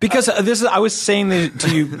 Because I was saying this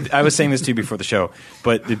to you before the show,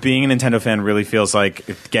 but being a Nintendo fan really feels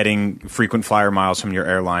like getting frequent flyer miles from your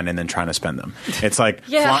airline and then trying to spend them. It's like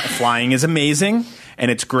flying is amazing and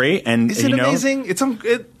it's great. And is it amazing?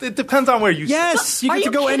 It depends on where you. Yes, you get to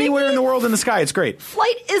go anywhere in the world in the sky. It's great.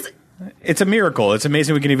 Flight is. It's a miracle. It's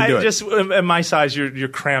amazing we can even do it. Just at my size, you're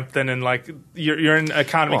cramped then, and like you're in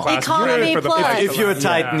economy class. Economy plus. If you're a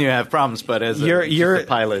Titan, you have problems. But as a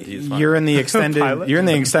pilot, he's fine. You're in the extended. You're in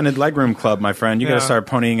the extended legroom club, my friend. You got to start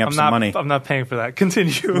ponying up some money. I'm not paying for that.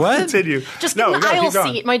 Continue. What? Continue. Just get an aisle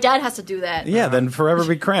seat. My dad has to do that. Yeah, then forever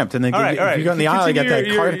be cramped, and then if you go in the aisle, you get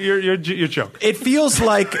that card. Your joke. It feels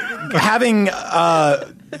like having.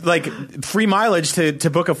 Like free mileage to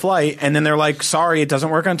book a flight, and then they're like, sorry, it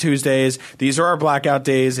doesn't work on Tuesdays. These are our blackout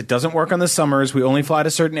days. It doesn't work on the summers. We only fly to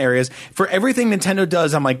certain areas. For everything Nintendo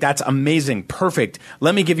does, I'm like, that's amazing. Perfect.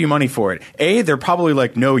 Let me give you money for it. A, they're probably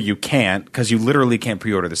like, no, you can't, because you literally can't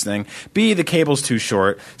pre-order this thing. B, the cable's too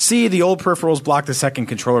short. C, the old peripherals block the second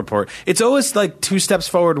controller port. It's always like 2 steps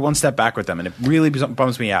forward, 1 step back with them, and it really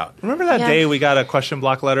bums me out. Remember that day we got a question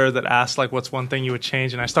block letter that asked like, what's one thing you would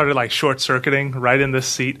change? And I started like short-circuiting right in this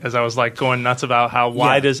seat as I was like going nuts about how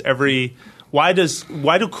why do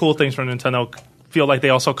cool things from Nintendo feel like they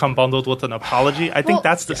also come bundled with an apology? I think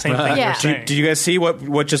that's the same thing you're saying. Did you guys see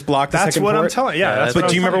what just blocked the second port? That's what I'm telling you. Yeah, but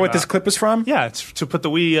do you remember what this clip was from? Yeah, it's to put the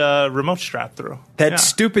Wii remote strap through. That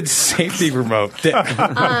stupid safety remote.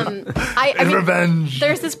 I mean, revenge.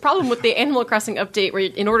 There's this problem with the Animal Crossing update where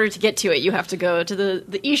in order to get to it, you have to go to the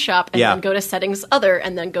eShop and then go to settings other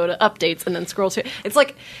and then go to updates and then scroll to it. It's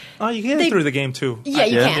like... Oh, you can get through the game too. Yeah,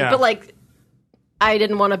 you can. But like... I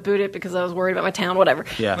didn't want to boot it because I was worried about my town, whatever.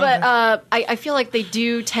 Yeah. But I feel like they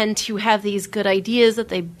do tend to have these good ideas that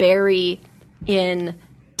they bury in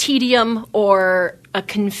tedium or a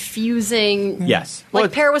confusing,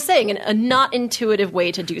 like Para was saying, a not intuitive way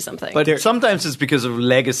to do something. But sometimes it's because of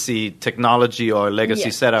legacy technology or legacy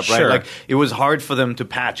setup, right? Sure. Like it was hard for them to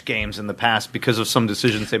patch games in the past because of some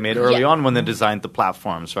decisions they made early on when they designed the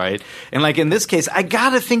platforms, right? And like in this case, I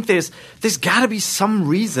gotta think there's gotta be some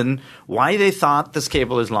reason why they thought this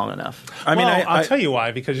cable is long enough. I'll tell you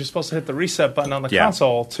why. Because you're supposed to hit the reset button on the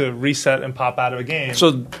console to reset and pop out of a game.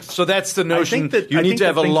 So that's the notion that you need to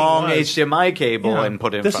have a long HDMI cable and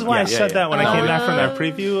put in. This is why I said that when I came back from that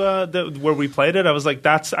preview where we played it. I was like,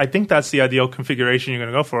 I think that's the ideal configuration you're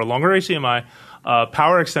going to go for: a longer HDMI,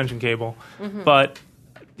 power extension cable. But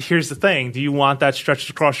here's the thing: do you want that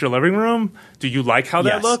stretched across your living room? Do you like how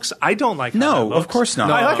that looks? I don't like how that looks. Of course not.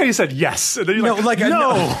 No, I like how you said yes. And then you're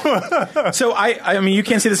no. So I mean, you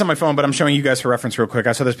can't see this on my phone, but I'm showing you guys for reference real quick.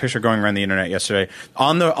 I saw this picture going around the internet yesterday.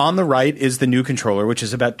 On the right is the new controller, which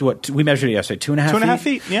is about what we measured it yesterday, 2.5 feet. 2.5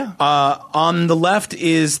 feet, yeah. On the left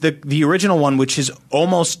is the original one, which is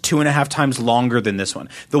almost 2.5 times longer than this one.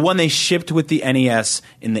 The one they shipped with the NES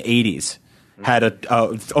in the 80s. Had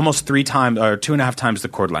almost 3 times or 2.5 times the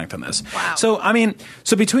cord length on this. Wow. So I mean,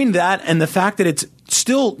 between that and the fact that it's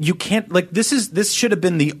still, you can't, like, this should have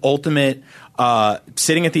been the ultimate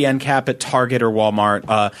sitting at the end cap at Target or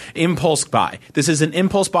Walmart impulse buy. This is an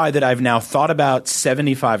impulse buy that I've now thought about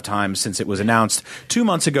 75 times since it was announced 2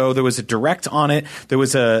 months ago. There was a direct on it. There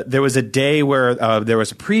was a day where there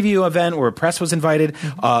was a preview event where press was invited.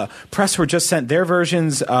 Press were just sent their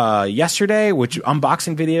versions yesterday, which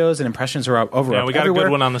unboxing videos and impressions are over. Yeah, we got everywhere. a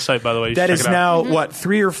good one on the site, by the way. That is now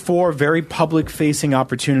 3 or 4 very public facing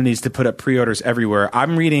opportunities to put up pre-orders everywhere.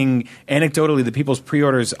 I'm reading anecdotally that people's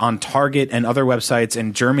pre-orders on Target and other websites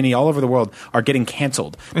in Germany, all over the world, are getting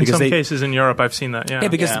canceled. In some cases in Europe, I've seen that, Yeah,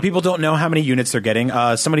 because people don't know how many units they're getting.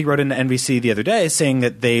 Somebody wrote into NBC the other day saying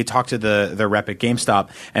that they talked to their rep at GameStop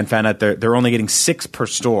and found out they're only getting 6 per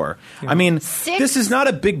store. Yeah. I mean, 6? This is not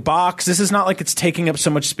a big box. This is not like it's taking up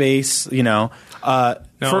so much space, you know. Once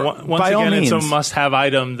again, it's a must-have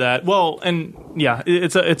item that,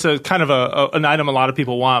 it's a kind of an item a lot of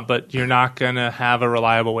people want, but you're not going to have a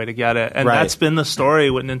reliable way to get it. And that's been the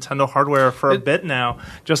story with Nintendo hardware for a bit now,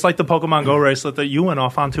 just like the Pokemon Go bracelet that you went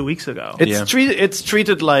off on 2 weeks ago. It's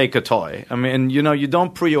treated like a toy. I mean, you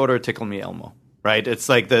don't pre-order Tickle Me Elmo, right? It's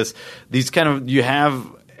like these kind of, you have...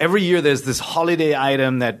 Every year there's this holiday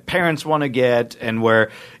item that parents want to get and where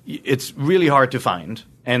it's really hard to find,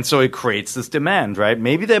 And so it creates this demand, right?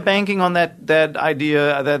 Maybe they're banking on that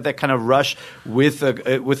idea, that kind of rush with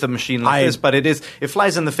a machine like this. But it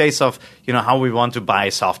flies in the face of how we want to buy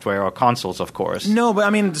software or consoles, of course. No, but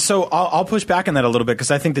I mean, so I'll push back on that a little bit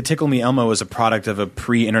because I think the Tickle Me Elmo is a product of a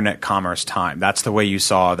pre-internet commerce time. That's the way you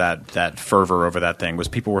saw that fervor over that thing was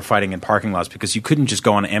people were fighting in parking lots because you couldn't just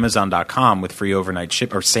go on Amazon.com with free overnight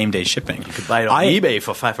ship or same day shipping. You could buy it on eBay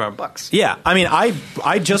for $500. Yeah, I mean,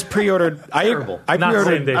 I just pre-ordered. Terrible. I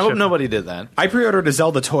pre-ordered. I hope nobody did that. I pre-ordered a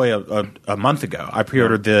Zelda toy a month ago. I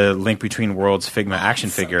pre-ordered the Link Between Worlds Figma action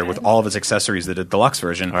figure with all of its accessories, the deluxe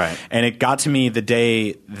version. Right. And it got to me the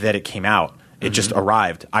day that it came out. It just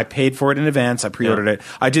arrived. I paid for it in advance. I pre-ordered it.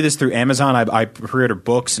 I do this through Amazon. I pre-order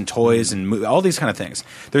books and toys and all these kind of things.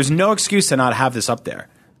 There's no excuse to not have this up there.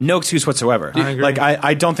 No excuse whatsoever. I agree. Like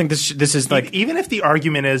I don't think this is like even if the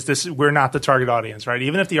argument is we're not the target audience, right?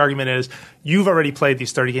 Even if the argument is you've already played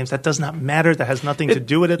these 30 games, that does not matter. That has nothing to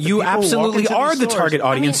do with it. You absolutely are the target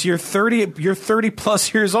audience. You're 30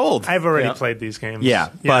 plus years old. I've already played these games. Yeah,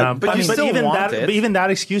 but you still even want it. But even that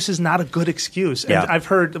excuse is not a good excuse. And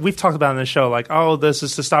Yeah. we've talked about it on the show, like, oh, this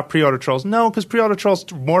is to stop pre-order trolls. No, because pre-order trolls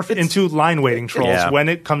morph into line waiting trolls when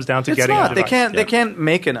it comes down to getting a device. They can't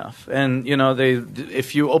make enough, and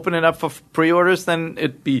if you open it up for pre-orders, then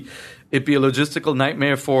it'd be a logistical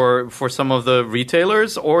nightmare for some of the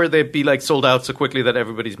retailers, or they'd be like sold out so quickly that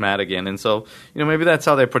everybody's mad again. And so maybe that's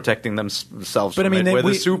how they're protecting themselves. But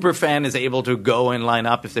the super fan is able to go and line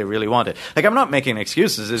up if they really want it. Like, I'm not making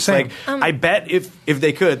excuses. It's like I bet if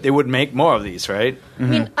they could, they would make more of these, right? I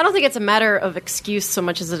mean, I don't think it's a matter of excuse so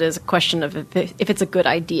much as it is a question of if it's a good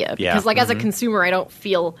idea. Yeah. Because as a consumer, I don't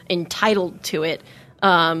feel entitled to it.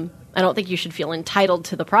 I don't think you should feel entitled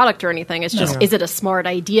to the product or anything. It's just, is it a smart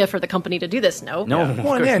idea for the company to do this? No.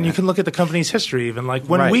 Well, and you can look at the company's history even. Like,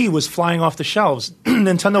 when Wii was flying off the shelves,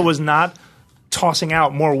 Nintendo was not tossing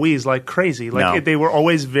out more Wiis like crazy. Like, they were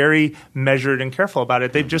always very measured and careful about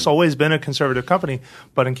it. They've just always been a conservative company.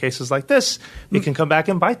 But in cases like this, it can come back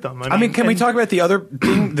and bite them. I mean, can we talk about the other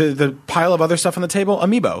thing, the pile of other stuff on the table?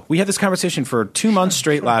 Amiibo. We had this conversation for 2 months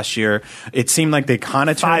straight last year. It seemed like they kind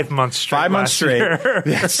of 5 months straight. 5 months straight.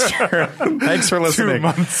 That's true. Thanks for listening. 2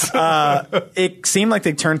 months. It seemed like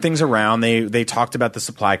they turned things around. They talked about the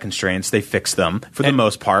supply constraints. They fixed them for the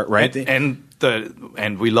most part, right?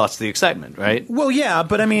 And we lost the excitement, right? Well, yeah,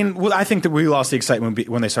 but I mean, I think that we lost the excitement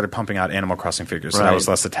when they started pumping out Animal Crossing figures. That I was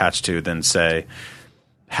less attached to than, say,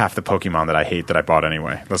 half the Pokemon that I hate that I bought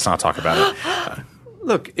anyway. Let's not talk about it.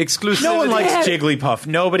 Look, exclusivity. No one likes Jigglypuff.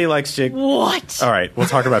 Nobody likes What? All right, we'll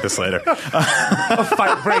talk about this later. A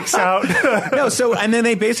fight breaks out. And then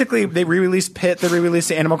they re-released Pit. They re-released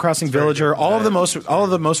the Animal Crossing Villager. All of the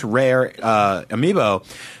most rare amiibo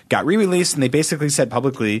got re-released, and they basically said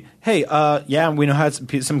publicly, hey, we know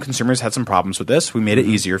some consumers had some problems with this. We made it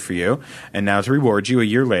easier for you, and now to reward you a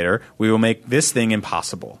year later, we will make this thing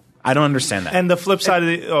impossible. I don't understand that. And the flip side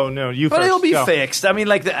but first. It'll be fixed. I mean,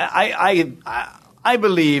 like, I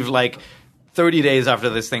believe, like, 30 days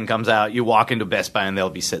after this thing comes out, you walk into Best Buy and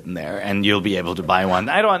they'll be sitting there, and you'll be able to buy one.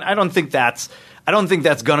 I don't think that's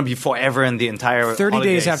going to be forever in the entire 30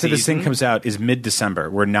 days after season. This thing comes out is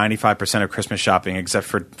mid-December, where 95% of Christmas shopping, except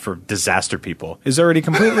for disaster people, is already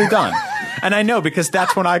completely done. And I know, because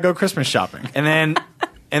that's when I go Christmas shopping.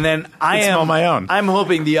 And then I am on my own. I'm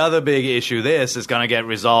hoping the other big issue is going to get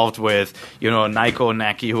resolved with Nyko,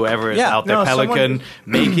 Naki, whoever is out there, Pelican,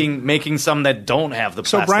 making some that don't have the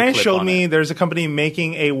plastic. So Brian clip showed on me it. There's a company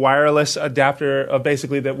making a wireless adapter,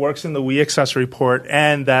 basically that works in the Wii accessory port,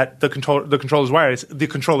 and that the controller is wireless. The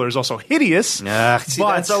controller is also hideous. See,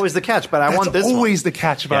 that's always the catch. But I want this. That's always one. the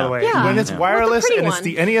catch, by the way. Yeah. When it's wireless and it's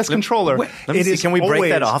the NES controller, it is can we break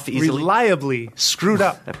always that off easily? reliably screwed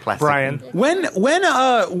up. Brian,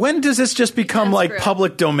 When does this just become like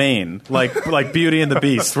public domain, like Beauty and the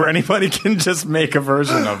Beast, where anybody can just make a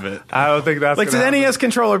version of it? I don't think that's like the NES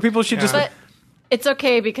controller. People should just. But it's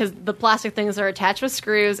okay because the plastic things are attached with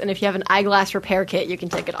screws, and if you have an eyeglass repair kit, you can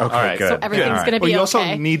take it off. Okay, good. So everything's going to be you okay.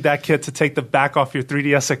 also need that kit to take the back off your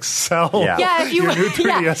 3DS XL. Yeah, if your new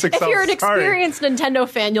 3DS XL. if you're an experienced Nintendo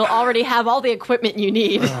fan, you'll already have all the equipment you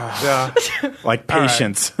need. Like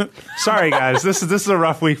patience. Sorry, guys. This is a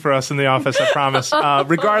rough week for us in the office, I promise.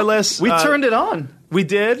 Regardless, We turned it on. We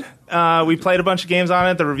did. We played a bunch of games on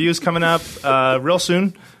it. The review's coming up real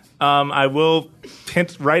soon. I will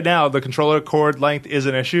hint right now, the controller cord length is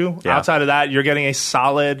an issue. Yeah. Outside of that, you're getting a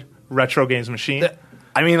solid retro games machine.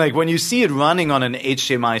 I mean, like, when you see it running on an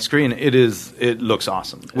HDMI screen, it looks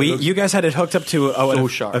awesome. You guys had it hooked up to a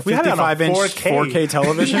 55-inch 4K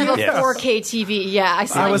television. You have a 4K TV. Yeah, I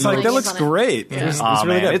saw. I was like, that looks great. Yeah. It's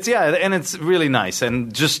really good. And it's really nice,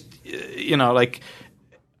 and just like.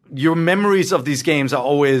 your memories of these games are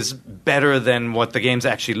always better than what the games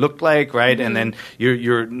actually look like, right? And then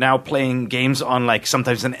you're now playing games on like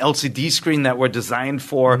sometimes an LCD screen that were designed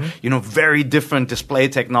for very different display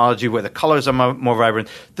technology where the colors are more vibrant.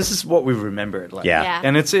 This is what we remember it like. Yeah.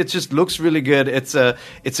 And it just looks really good. It's a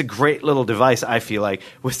great little device, I feel like,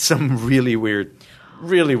 with some really weird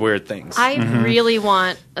things. I really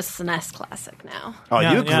want a SNES Classic now. Oh,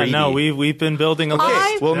 you greedy. Yeah, no, we've been building a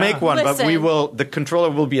list. We'll make one, but the controller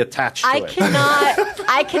will be attached to it.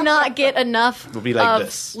 I cannot get enough It'll be like of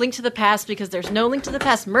this. Link to the Past because there's no Link to the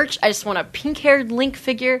Past merch. I just want a pink-haired Link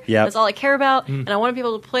figure. Yep. That's all I care about. And I want to be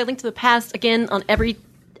able to play Link to the Past again on every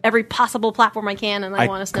possible platform I can, and I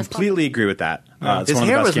want a SNES completely agree with that. His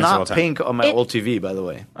hair was not pink on my old TV, by the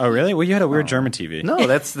way. Oh, really? Well, you had a weird German TV. No,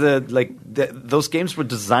 that's those games were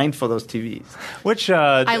designed for those TVs. Which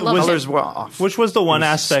I love colors were off. Which was the one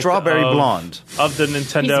aspect strawberry blonde of the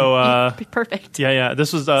Nintendo. He's perfect. Yeah.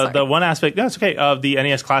 This was the one aspect. No, it's okay. Of the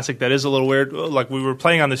NES Classic that is a little weird. Like we were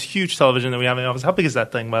playing on this huge television that we have in the office. How big is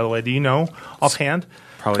that thing, by the way? Do you know offhand?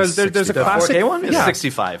 Probably there's a the classic 4K one is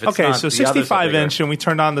 65. It's okay, so 65-inch, and we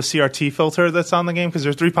turned on the CRT filter that's on the game because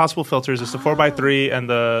there's 3 possible filters. It's the 4x3 and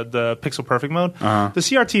the pixel perfect mode. The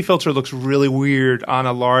CRT filter looks really weird on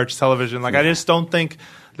a large television. Like I just don't think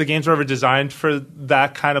the games were ever designed for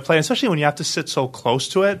that kind of play, especially when you have to sit so close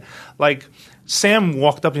to it. Like Sam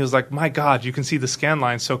walked up and he was like, "My God, you can see the scan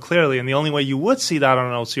line so clearly." And the only way you would see that on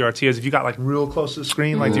an old CRT is if you got like real close to the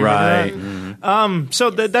screen. Like, do you remember that?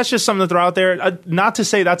 So that's just something to throw out there. Not to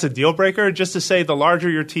say that's a deal breaker, just to say the larger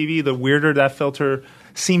your TV, the weirder that filter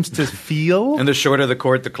seems to feel. And the shorter the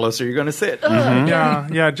cord, the closer you're going to sit.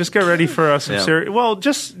 Yeah. Just get ready for some serious. Well,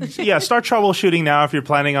 start troubleshooting now if you're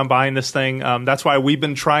planning on buying this thing. That's why we've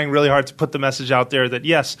been trying really hard to put the message out there that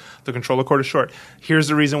yes, the controller cord is short. Here's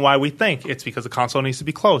the reason why we think it's because the console needs to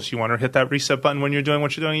be close. You want to hit that reset button when you're doing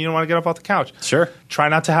what you're doing. You don't want to get up off the couch. Sure. Try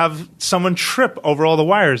not to have someone trip over all the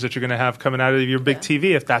wires that you're going to have coming out of your big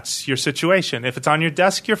TV if that's your situation. If it's on your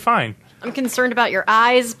desk, you're fine. I'm concerned about your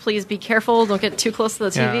eyes. Please be careful. Don't get too close to the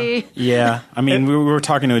TV. Yeah. I mean, we were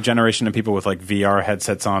talking to a generation of people with like VR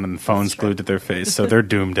headsets on and phones glued to their face, so they're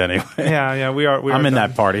doomed anyway. Yeah, we are. I'm in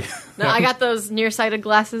that party. No, I got those nearsighted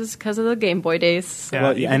glasses because of the Game Boy days. So. Yeah,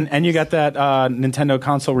 well, and you got that Nintendo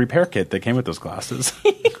console repair kit that came with those glasses.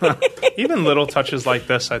 Even little touches like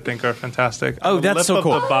this, I think, are fantastic. Oh, that's lip so of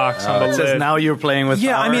cool. The box on the It says lid. now you're playing with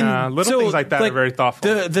Yeah, power. I mean, little things like that are very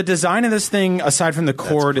thoughtful. The design of this thing, aside from the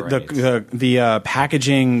cord, the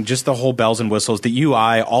packaging, just the whole bells and whistles, the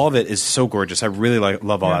UI, all of it is so gorgeous. I really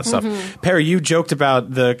love all that stuff. Perry, you joked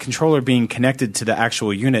about the controller being connected to the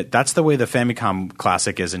actual unit. That's the way the Famicom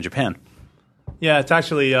Classic is in Japan. Yeah, it's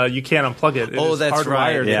actually you can't unplug it. That's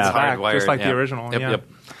right. Hardwired. Yeah. It's back, Hardwired, just like yeah. the original. Yep.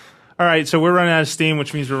 All right, so we're running out of steam,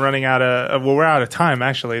 which means we're running out of. Well, we're out of time.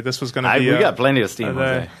 Actually, this was going to be. We got plenty of steam.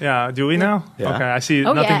 Jose. Yeah, do we now? Yeah. Okay, I see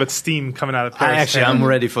nothing but steam coming out of Paris. I'm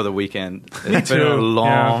ready for the weekend. It's been a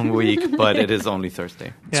long week, but it is only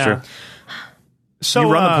Thursday. It's true. So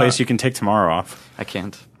you run the place, you can take tomorrow off. I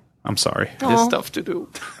can't. I'm sorry. There's stuff to do.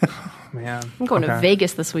 Man, I'm going to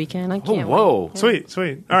Vegas this weekend. I can't whoa. wait.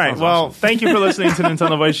 Sweet. All right. Well, thank you for listening to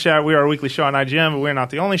Nintendo Voice Chat. We are a weekly show on IGN, but we're not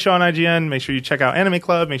the only show on IGN. Make sure you check out Anime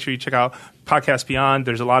Club. Make sure you check out Podcast Beyond.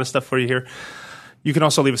 There's a lot of stuff for you here. You can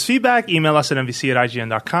also leave us feedback. Email us at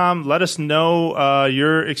nvc@ign.com. Let us know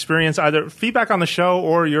your experience, either feedback on the show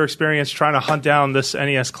or your experience trying to hunt down this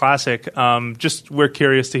NES Classic. Just we're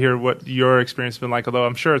curious to hear what your experience has been like, although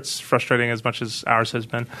I'm sure it's frustrating as much as ours has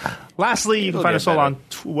been. Lastly, you can find us all on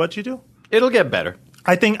what'd you do? It'll get better.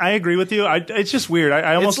 I think I agree with you. It's just weird.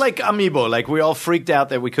 I almost It's like Amiibo. Like we all freaked out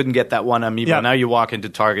that we couldn't get that one Amiibo. Yeah. Now you walk into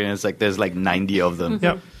Target and it's like there's like 90 of them.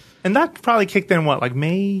 Yep. And that probably kicked in, like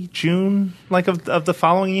May, June, like of the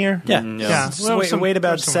following year? Yeah. Well, wait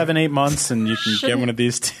about 7-8 months and you can get one of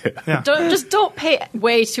these too. Yeah. Don't pay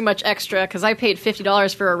way too much extra because I paid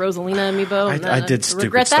 $50 for a Rosalina amiibo. And I did stupid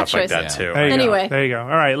regret that stuff like choice. that too. There you Anyway. go. There you go. All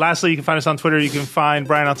right. Lastly, you can find us on Twitter. You can find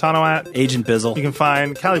Brian Altano at Agent Bizzle. You can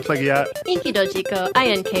find Callie Pleggy at Inky Dojiko,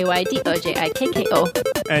 INKYDOJIKKO.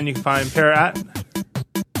 and you can find Para at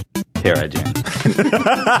Here I do.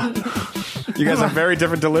 You guys have very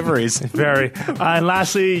different deliveries. Very. And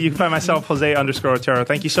lastly, you can find myself, Jose _Otero.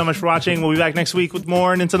 Thank you so much for watching. We'll be back next week with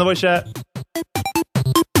more Nintendo Voice Chat.